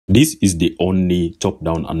This is the only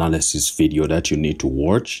top-down analysis video that you need to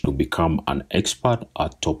watch to become an expert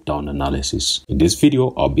at top-down analysis. In this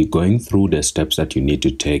video, I'll be going through the steps that you need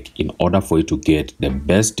to take in order for you to get the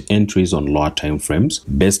best entries on lower time frames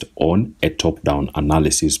based on a top-down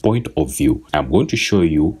analysis point of view. I'm going to show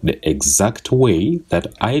you the exact way that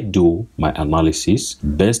I do my analysis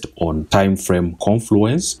based on time frame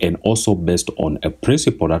confluence and also based on a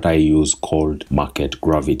principle that I use called market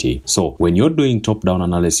gravity. So when you're doing top-down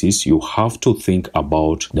analysis, you have to think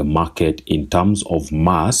about the market in terms of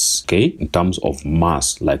mass, okay? In terms of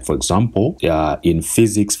mass, like for example, in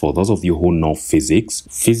physics, for those of you who know physics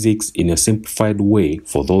in a simplified way,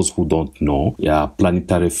 for those who don't know,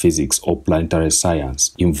 planetary physics or planetary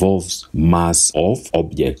science involves mass of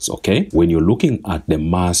objects, okay? When you're looking at the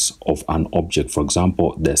mass of an object, for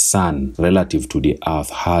example, the sun relative to the earth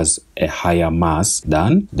has a higher mass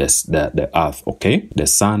than the earth, okay? The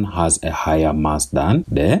sun has a higher mass than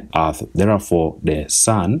the earth. Therefore, the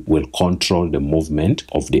sun will control the movement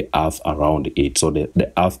of the earth around it. So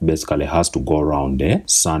the earth basically has to go around the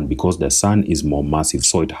sun because the sun is more massive,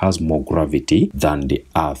 so it has more gravity than the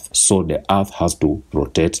earth. So the earth has to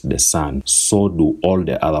rotate the sun. So do all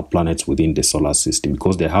the other planets within the solar system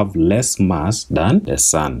because they have less mass than the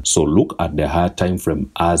sun. So look at the higher time frame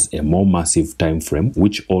as a more massive time frame,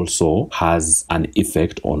 which also has an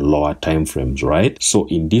effect on lower time frames, right? So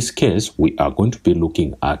in this case, we are going to be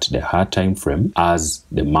looking at the higher time frame as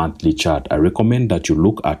the monthly chart. I recommend that you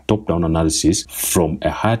look at top-down analysis from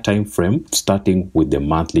a higher time frame, starting with the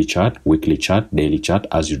monthly chart, weekly chart, daily chart,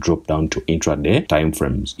 as you drop down to intraday time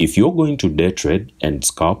frames. If you're going to day trade and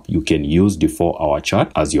scalp, you can use the 4-hour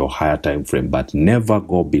chart as your higher time frame, but never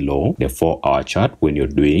go below the 4-hour chart when you're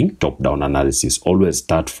doing top-down analysis. Always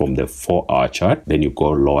start from the 4-hour chart, then you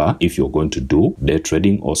go lower if you're going to do day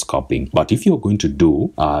trading or scalping. But if you're going to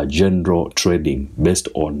do general trading based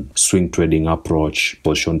on swing trading approach,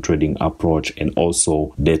 position trading approach, and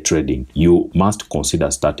also day trading, you must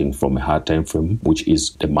consider starting from a higher time frame, which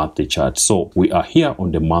is the monthly chart. So we are here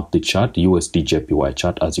on the monthly chart, USD JPY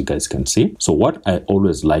chart, as you guys can see. So what I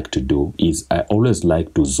always like to do is I always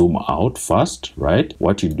like to zoom out first, right?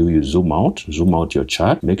 What you do, you zoom out your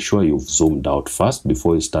chart. Make sure you've zoomed out first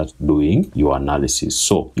before you start doing your analysis.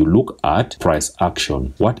 So you look at price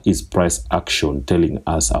action. What is price action telling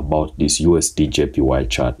us about this USD JPY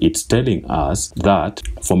chart? It's telling us that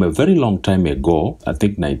from a very long time ago, I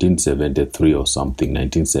think 1973 or something,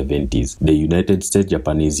 1970s, the United States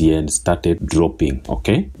Japanese yen started dropping,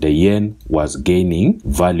 okay? The yen was gaining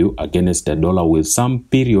value against the dollar with some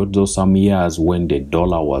periods or some years when the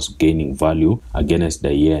dollar was gaining value against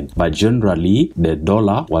the yen. But generally, the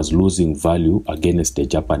dollar was losing value against the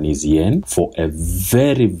Japanese yen for a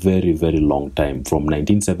very, very, very long time, from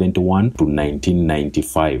 1971 to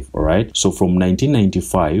 1995, all right? So from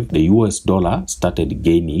 1995, the US dollar started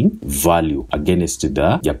gaining value against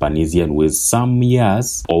the Japanese yen with some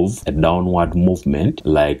years of a downward movement,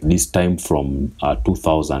 like this time from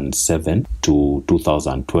 2007 to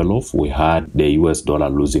 2012, we had the US dollar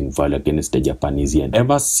losing value against the Japanese yen.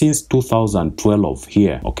 Ever since 2012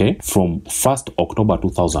 here, okay, from 1st October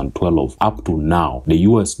 2012 up to now, the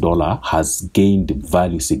US dollar has gained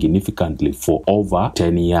value significantly for over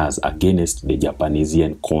 10 years against the Japanese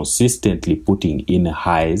yen, consistently putting in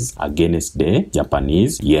highs against the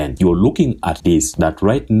Japanese yen. You're looking at this, that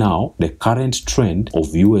right now the current trend of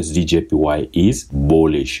USD JPY is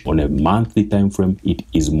bullish. On a monthly time frame, it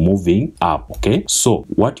is moving up, okay? So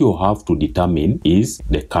what you have to determine is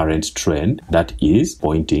the current trend that is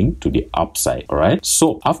pointing to the upside, all right?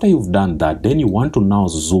 So after you've done that, then you want to now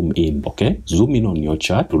zoom in, okay? Zoom in on your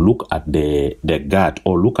chart to look at the gut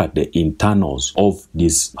or look at the internals of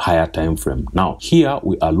this higher time frame. Now here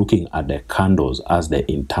we are looking at the candles as the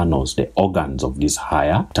internals, the organs of this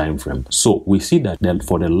higher time frame. So we see that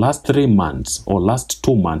for the last 3 months or last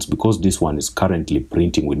 2 months, because this one is currently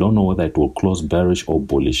printing, we don't know whether it will close bearish or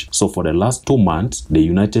bullish. So for the last 2 months, the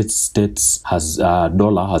United States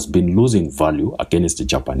dollar has been losing value against the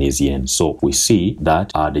Japanese yen. So we see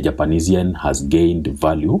that the Japanese yen has gained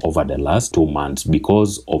value over the last 2 months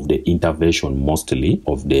because of the intervention mostly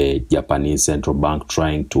of the Japanese central bank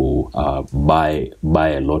trying to buy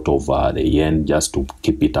a lot of the yen just to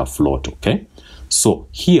keep it afloat, okay? So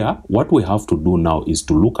here, what we have to do now is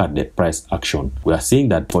to look at the price action. We are seeing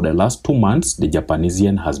that for the last 2 months, the Japanese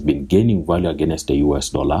yen has been gaining value against the US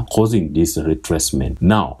dollar, causing this retracement.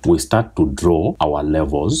 Now, we start to draw our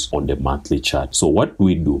levels on the monthly chart. So what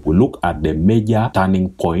we do, we look at the major turning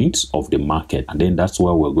points of the market, and then that's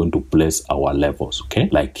where we're going to place our levels, okay?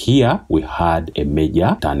 Like here, we had a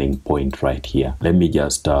major turning point right here. Let me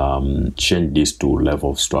just change this to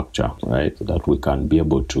level structure, right? So that we can be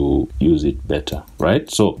able to use it better, right?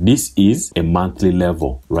 So this is a monthly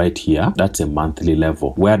level right here. That's a monthly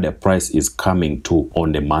level where the price is coming to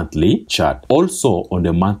on the monthly chart. Also on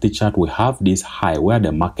the monthly chart, we have this high where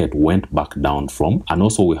the market went back down from, and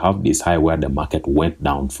also we have this high where the market went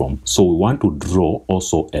down from. So we want to draw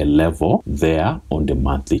also a level there on the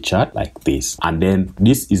monthly chart like this, and then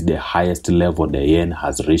this is the highest level the yen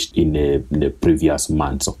has reached in the previous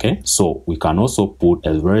months, okay? So we can also put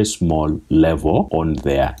a very small level on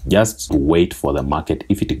there just to wait for the market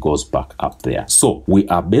if it goes back up there. So we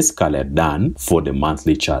are basically done for the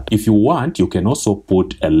monthly chart. If you want, you can also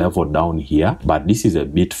put a level down here, but this is a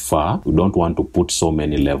bit far. We don't want to put so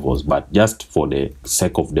many levels, but just for the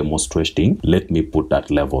sake of demonstrating, let me put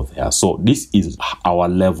that level there. So this is our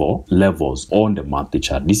levels on the monthly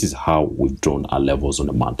chart. This is how we've drawn our levels on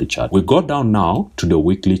the monthly chart. We go down now to the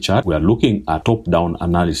weekly chart. We are looking at top-down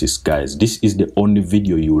analysis, guys. This is the only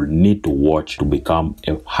video you will need to watch to become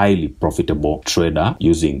a highly profitable trader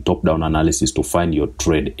using top-down analysis to find your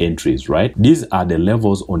trade entries, right? These are the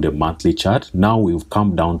levels on the monthly chart. Now we've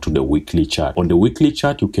come down to the weekly chart. On the weekly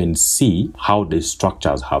chart, you can see how the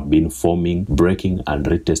structures have been forming, breaking and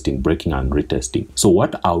retesting, breaking and retesting. So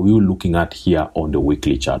what are we looking at here on the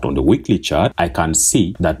weekly chart? On the weekly chart, I can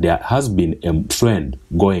see that there has been a trend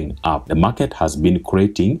going up. The market has been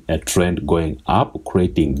creating a trend going up,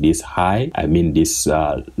 creating this high, this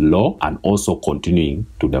low, and also continuing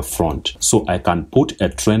to the front. So I can put a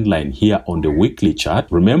trend line here on the weekly chart.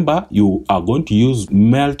 Remember, you are going to use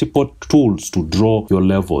multiple tools to draw your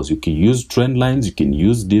levels. You can use trend lines, you can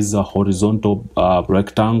use these horizontal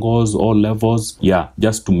rectangles or levels,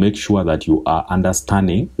 just to make sure that you are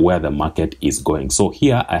understanding where the market is going. So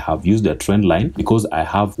here I have used a trend line because I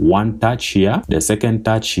have one touch here, the second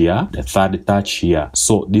touch here, the third touch here.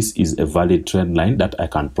 So this is a valid trend line that I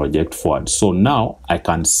can project forward. So now I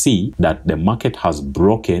can see that the market has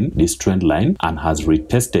broken this trend line and has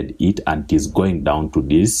retested it and is going down to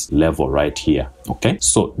this level right here. Okay,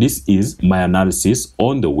 so this is my analysis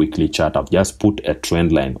on the weekly chart. I've just put a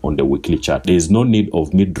trend line on the weekly chart. There is no need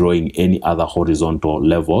of me drawing any other horizontal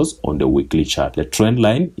levels on the weekly chart. The trend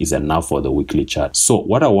line is enough for the weekly chart. So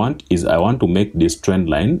what I want is I want to make this trend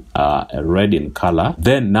line red in color.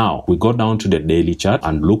 Then now we go down to the daily chart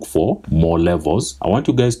and look for more levels. I want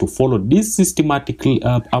you guys to follow this systematic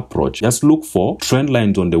approach. Just look for trend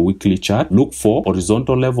lines on the weekly chart, look for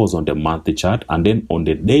horizontal levels on the monthly chart, and then on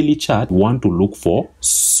the daily chart, you want to look for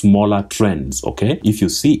smaller trends, okay? If you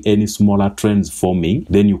see any smaller trends forming,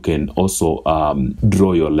 then you can also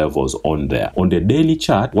draw your levels on there. On the daily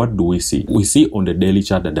chart, what do we see? We see on the daily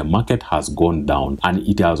chart that the market has gone down and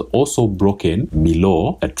it has also broken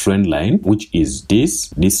below a trend line, which is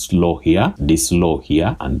this low here,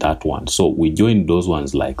 and that one. So we join those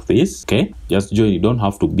ones like this, okay? Just join. You don't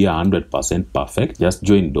have to be 100% perfect. Just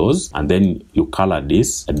join those and then you color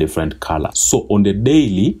this a different color. So on the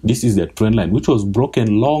daily, this is the trend line which was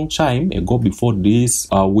broken long time ago before this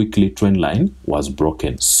weekly trend line was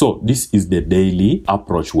broken. So this is the daily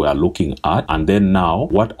approach we are looking at. And then now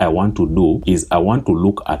what I want to do is I want to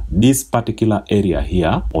look at this particular area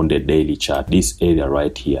here on the daily chart. This area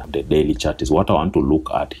right here, the daily chart is what I want to look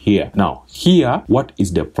at here. Now here, what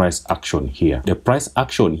is the price action here? The price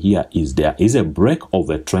action here is there is a break of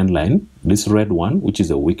a trend line. This red one, which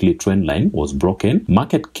is a weekly trend line, was broken.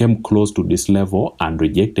 Market came close to this level and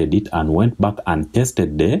rejected it and went back and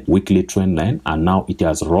tested the weekly trend line, and now it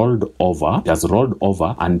has rolled over. It has rolled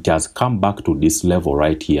over and it has come back to this level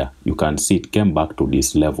right here. You can see it came back to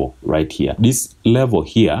this level right here. This level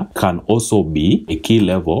here can also be a key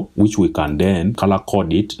level, which we can then color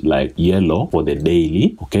code it like yellow for the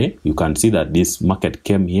daily. Okay, you can see that this market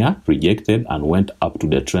came here, rejected and went up to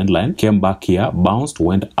the trend line, came back here, bounced,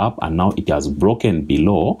 went up, and now it has broken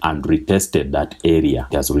below and retested that area.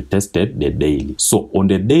 It has retested the daily. So on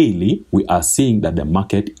the daily, we are seeing that the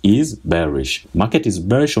market is bearish. Market is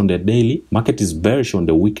bearish on the daily, market is bearish on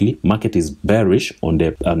the weekly, market is bearish on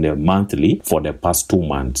the monthly for the past 2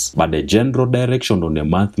 months. But the general direction on the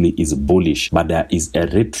monthly is bullish. But there is a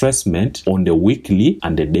retracement on the weekly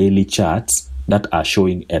and the daily charts that are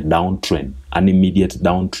showing a downtrend, an immediate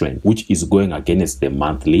downtrend, which is going against the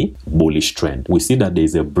monthly bullish trend. We see that there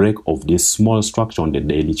is a break of this small structure on the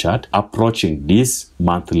daily chart approaching this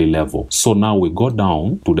monthly level. So now we go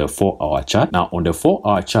down to the 4-hour chart. Now on the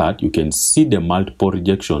 4-hour chart, you can see the multiple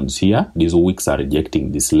rejections here. These wicks are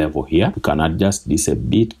rejecting this level here. You can adjust this a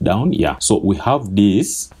bit down. Yeah, so we have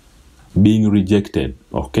this being rejected.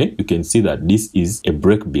 Okay, you can see that this is a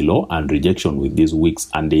break below and rejection with these wicks,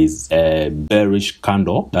 and there is a bearish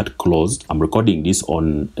candle that closed. I'm recording this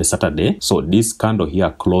on a Saturday, so this candle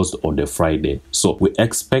here closed on the Friday. So we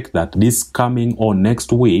expect that this coming or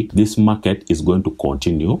next week, this market is going to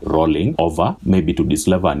continue rolling over maybe to this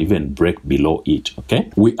level and even break below it.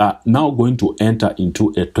 Okay, we are now going to enter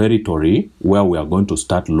into a territory where we are going to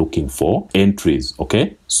start looking for entries.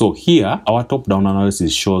 Okay, so here our top-down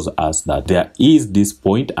analysis shows us that there is this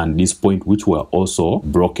point and this point which were also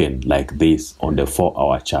broken like this on the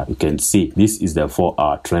 4-hour chart. You can see this is the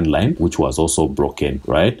 4-hour trend line which was also broken,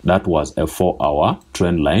 right? That was a 4-hour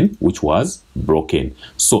trend line which was broken.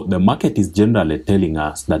 So the market is generally telling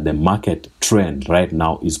us that the market trend right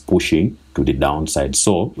now is pushing to the downside.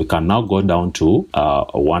 So we can now go down to a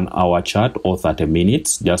 1-hour chart or 30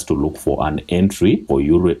 minutes just to look for an entry for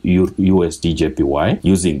USD JPY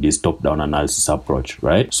using this top-down analysis approach,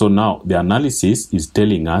 right? So now the analysis is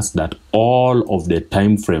telling us that all of the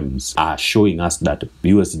time frames are showing us that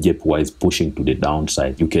USD JPY is pushing to the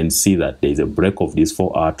downside. You can see that there is a break of this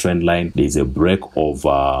 4-hour trend line. There is a break of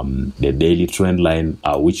the daily trend line,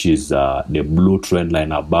 which is the blue trend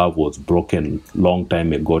line above was broken long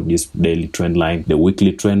time ago. This daily trend line, the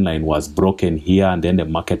weekly trend line was broken here, and then the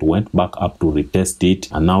market went back up to retest it,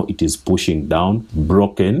 and now it is pushing down,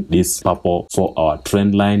 broken this purple 4-hour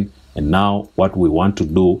trend line. And now what we want to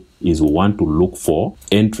do is we want to look for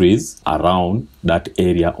entries around that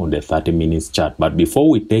area on the 30 minutes chart. But before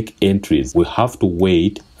we take entries, we have to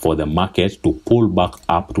wait for the market to pull back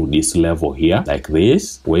up to this level here like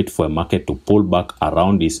this. Wait for a market to pull back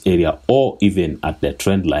around this area or even at the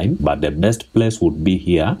trend line. But the best place would be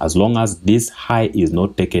here as long as this high is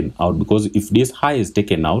not taken out, because if this high is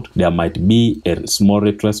taken out, there might be a small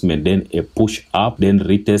retracement, then a push up, then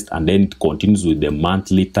retest, and then it continues with the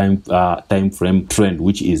monthly time frame trend,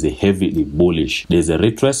 which is a heavily bullish. There's a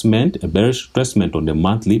retracement, a bearish retracement on the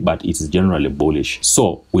monthly, but it is generally bullish.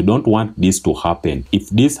 So we don't want this to happen. If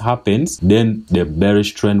this happens, then the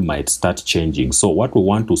bearish trend might start changing. So what we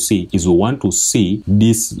want to see is we want to see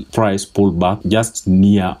this price pull back just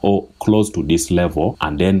near or close to this level,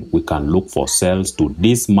 and then we can look for sales to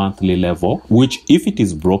this monthly level, which if it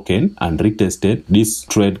is broken and retested, this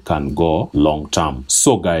trade can go long term.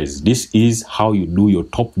 So guys, this is how you do your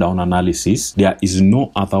top-down analysis. There is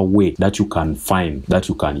no other way that you can find that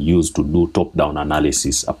you can use to do top-down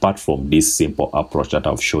analysis apart from this simple approach that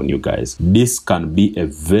I've shown you guys. This can be a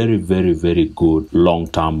very, very, very good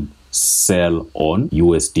long-term sell on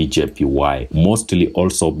USD JPY, mostly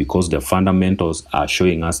also because the fundamentals are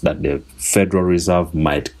showing us that the Federal Reserve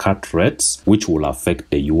might cut rates, which will affect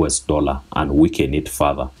the US dollar and weaken it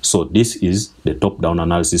further. So this is the top-down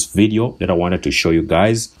analysis video that I wanted to show you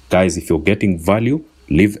guys. Guys, if you're getting value,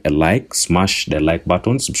 leave a like, smash the like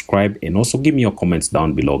button, subscribe, and also give me your comments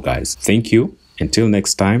down below, guys. Thank you. Until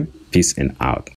next time, peace and out.